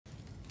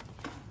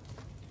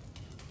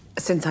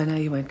Since I know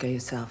you won't go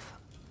yourself,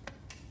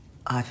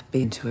 I've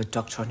been to a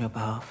doctor on your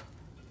behalf.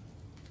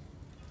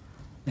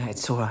 No,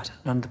 it's all right.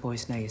 None of the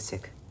boys know you're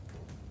sick.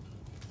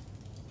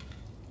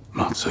 I'm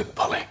not sick,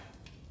 Polly.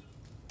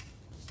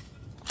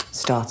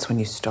 Starts when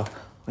you stop,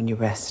 when you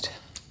rest.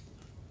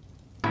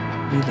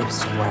 You live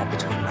somewhere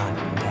between life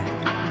and death,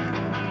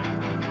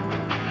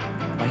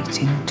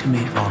 waiting to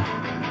move on.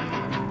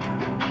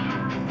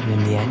 And in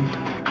the end,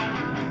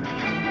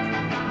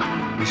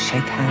 we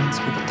shake hands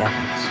with the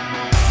devils.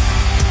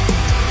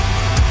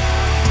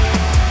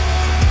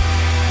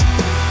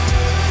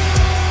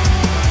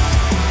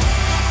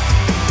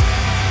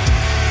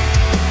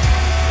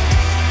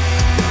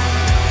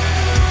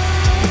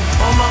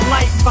 All my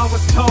life I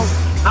was told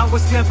I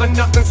was never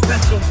nothing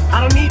special.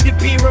 I don't need to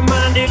be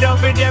reminded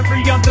of it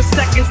every other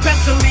second,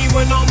 especially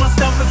when all my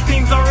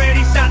self-esteem's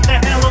already shot to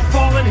hell. I'm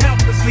falling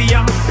helplessly,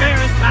 I'm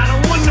embarrassed. I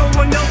don't want no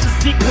one else to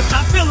see, cause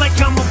I feel like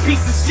I'm a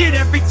piece of shit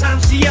every time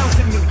she yells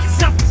at me.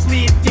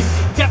 Selflessly addicted,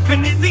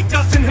 definitely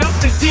doesn't help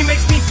that she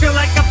makes me feel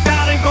like I've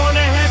died and gone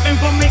to heaven,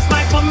 but makes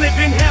life a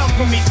living hell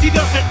for me. She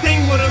does that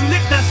thing with her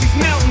lip, now she's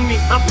melting me.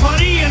 I'm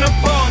putty in her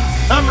palms,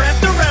 I'm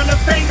wrapped around her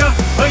finger.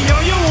 A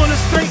yo-yo on a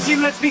string, she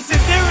lets me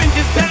sit there and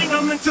just bang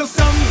them until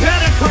something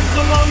better comes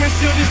along and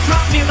she'll just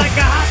drop me like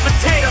a hot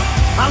potato.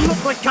 I look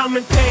like I'm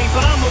in pain,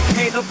 but I'm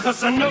okay though,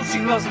 cause I know she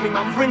loves me.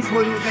 My friends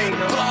wouldn't they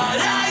know. But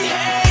I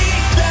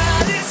hate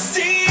that it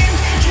seems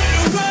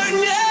you were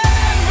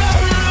never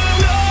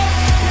enough.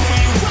 We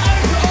were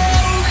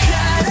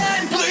broken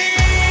and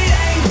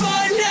bleeding,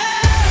 but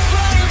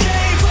never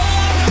gave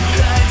up.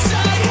 And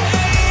I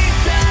hate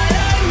that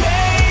I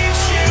made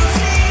you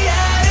the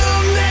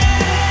enemy.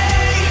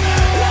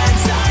 And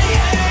I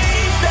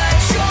hate that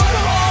your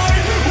heart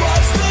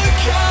was the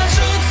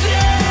casualty.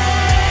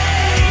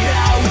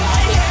 Now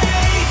I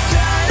hate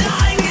that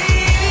I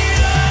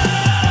need you.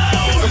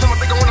 Sometimes I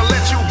think I wanna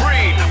let you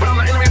breathe, but I'm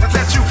the enemy that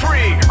set you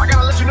free. I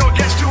gotta let you know it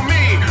gets to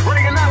me,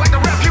 running out like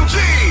a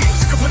refugee.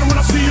 Sick of feeling when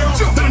I see you,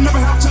 that I never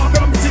have time,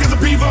 that I'm busy as a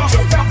beaver.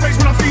 Foul face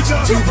when I feature,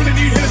 really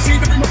need Hennessy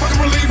to be my fucking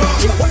reliever.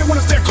 Why you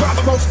wanna stay cloud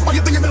the most? Why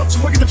you thinking about you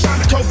when you're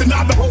trying to cope,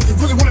 deny the hope? You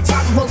really wanna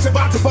tie the ropes,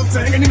 about to folks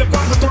hanging in the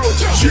bottom of the throat.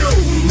 You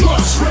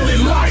must really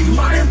like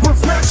my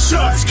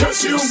imperfections,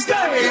 cause you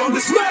stay on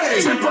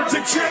display. Temper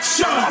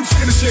detection, I'm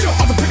sick of the shit.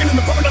 I'm the picking in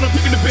the pumping, I'm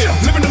digging the bit.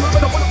 Living the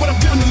living, I wonder what I'm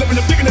doing, living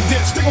the digging the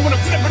ditch. Thinking when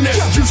I'm flipping this.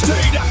 You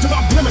stayed after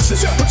my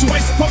blemishes, but you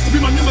ain't supposed to be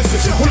my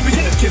nemesis. Wanna be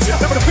in it, kids,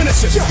 never to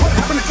finish it. What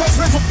happened to close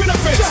friends for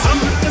benefits? I'm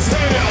mad as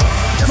hell,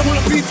 cause I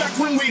wanna be back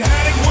when we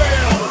had it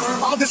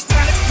well. All this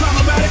static's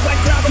problematic like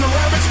grabbing a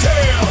rabbit's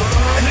tail.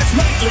 And that's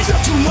nightly,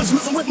 too much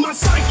messing with my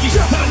psyche.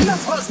 Not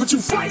enough us, but you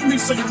fight me,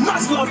 so you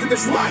must love to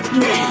dislike me.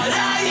 But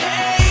I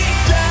hate